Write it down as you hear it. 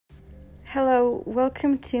Hello,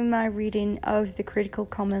 welcome to my reading of the critical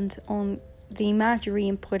comment on the imagery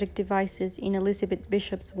and poetic devices in Elizabeth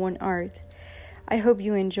Bishop's One Art. I hope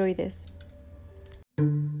you enjoy this.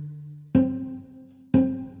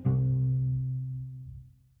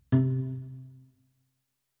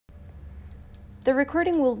 The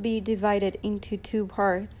recording will be divided into two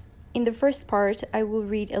parts. In the first part, I will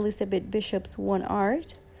read Elizabeth Bishop's One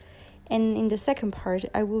Art, and in the second part,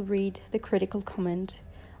 I will read the critical comment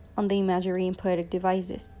on the imagery and poetic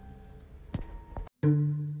devices.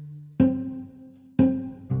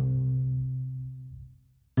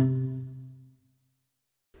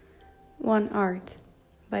 One Art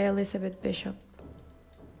by Elizabeth Bishop.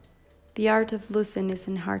 The art of losing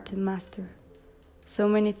isn't hard to master. So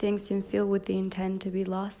many things seem filled with the intent to be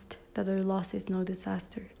lost that their loss is no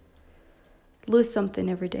disaster. Lose something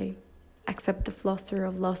every day. Accept the fluster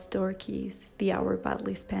of lost door keys, the hour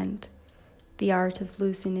badly spent. The art of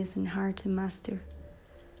losing isn't hard to master.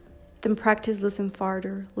 Then practice losing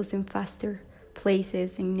farther, losing faster,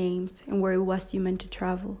 places and names and where it was you meant to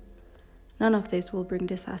travel. None of this will bring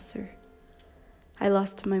disaster. I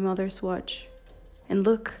lost my mother's watch, and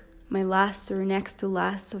look, my last or next to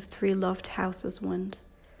last of 3 loved houses went.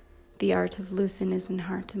 The art of losing isn't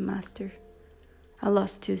hard to master. I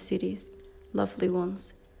lost 2 cities, lovely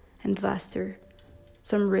ones, and vaster.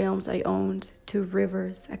 Some realms I owned, 2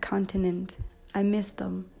 rivers, a continent. I missed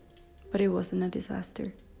them, but it wasn't a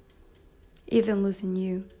disaster. Even losing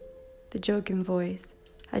you, the joking voice,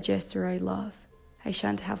 a gesture I love, I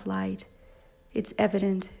shan't have lied. It's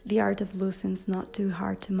evident the art of losing's not too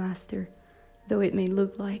hard to master, though it may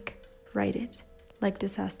look like, write it, like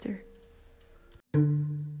disaster.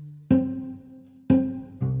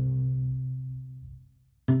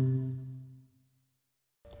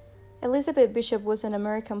 Elizabeth Bishop was an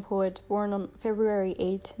American poet born on February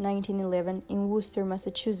 8, 1911 in Worcester,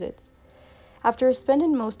 Massachusetts. After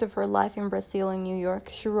spending most of her life in Brazil and New York,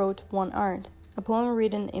 she wrote One Art, a poem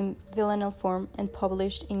written in villanelle form and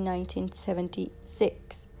published in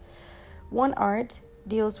 1976. One Art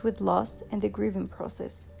deals with loss and the grieving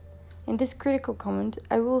process. In this critical comment,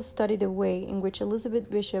 I will study the way in which Elizabeth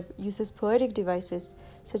Bishop uses poetic devices,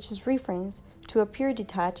 such as refrains, to appear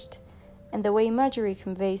detached, and the way imagery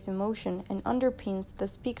conveys emotion and underpins the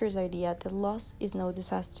speaker's idea that loss is no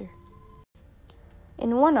disaster.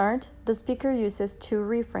 In One Art, the speaker uses 2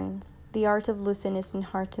 refrains, the art of losing isn't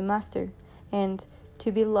hard to master, and to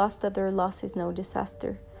be lost that their loss is no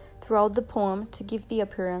disaster, throughout the poem to give the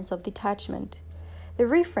appearance of detachment. The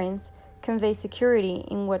refrains convey security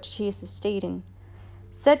in what she is stating.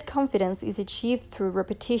 Said confidence is achieved through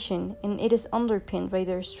repetition, and it is underpinned by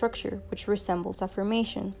their structure, which resembles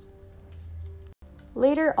affirmations.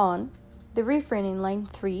 Later on, the refrain in line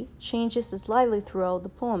 3 changes slightly throughout the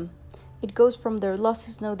poem. It goes from their loss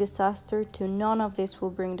is no disaster to none of this will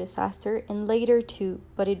bring disaster, and later to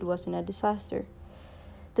but it wasn't a disaster.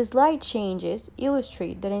 The slight changes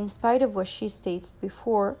illustrate that in spite of what she states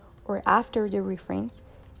before or after the refrains,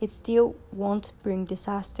 it still won't bring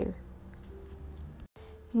disaster.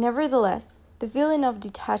 Nevertheless, the feeling of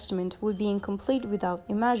detachment would be incomplete without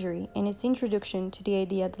imagery and its introduction to the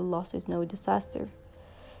idea that loss is no disaster.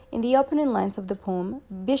 In the opening lines of the poem,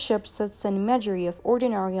 Bishop sets an imagery of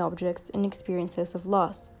ordinary objects and experiences of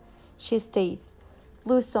loss. She states,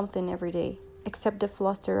 lose something every day, except the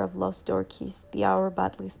fluster of lost door keys, the hour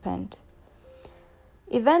badly spent.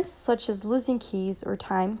 Events such as losing keys or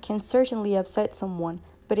time can certainly upset someone,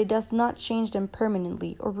 but it does not change them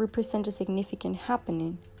permanently or represent a significant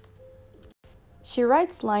happening. She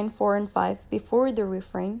writes line 4 and 5 before the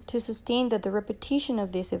refrain to sustain that the repetition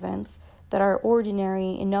of these events that are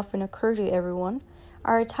ordinary and often occur to everyone,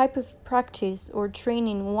 are a type of practice or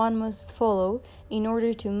training one must follow in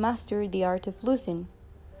order to master the art of losing.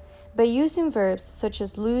 By using verbs such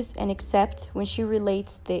as lose and accept when she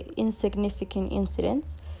relates the insignificant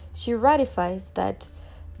incidents, she ratifies that,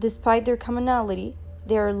 despite their commonality,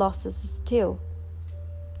 they are losses still.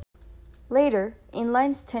 Later, in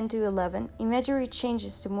lines 10 to 11, imagery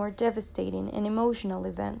changes to more devastating and emotional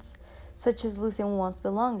events, such as losing one's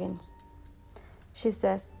belongings. She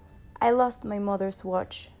says, I lost my mother's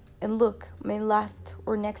watch, and look, my last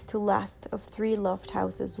or next to last of 3 loved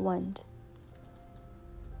houses went.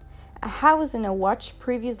 A house and a watch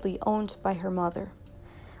previously owned by her mother.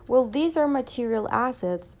 While these are material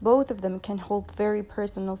assets, both of them can hold very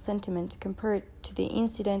personal sentiment compared to the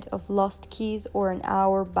incident of lost keys or an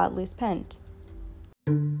hour badly spent.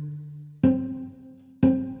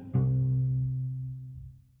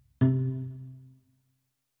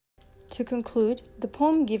 To conclude, the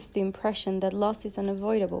poem gives the impression that loss is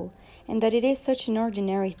unavoidable and that it is such an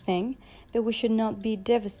ordinary thing that we should not be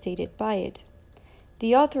devastated by it.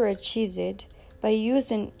 The author achieves it by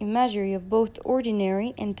using imagery of both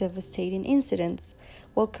ordinary and devastating incidents,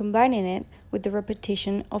 while combining it with the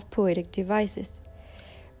repetition of poetic devices.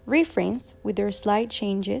 Refrains, with their slight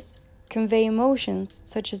changes, convey emotions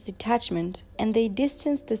such as detachment, and they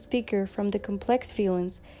distance the speaker from the complex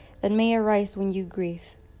feelings that may arise when you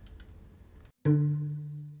grieve.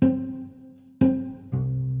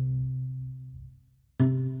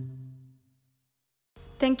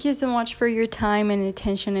 Thank you so much for your time and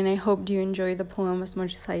attention, and I hope you enjoy the poem as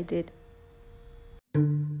much as I did.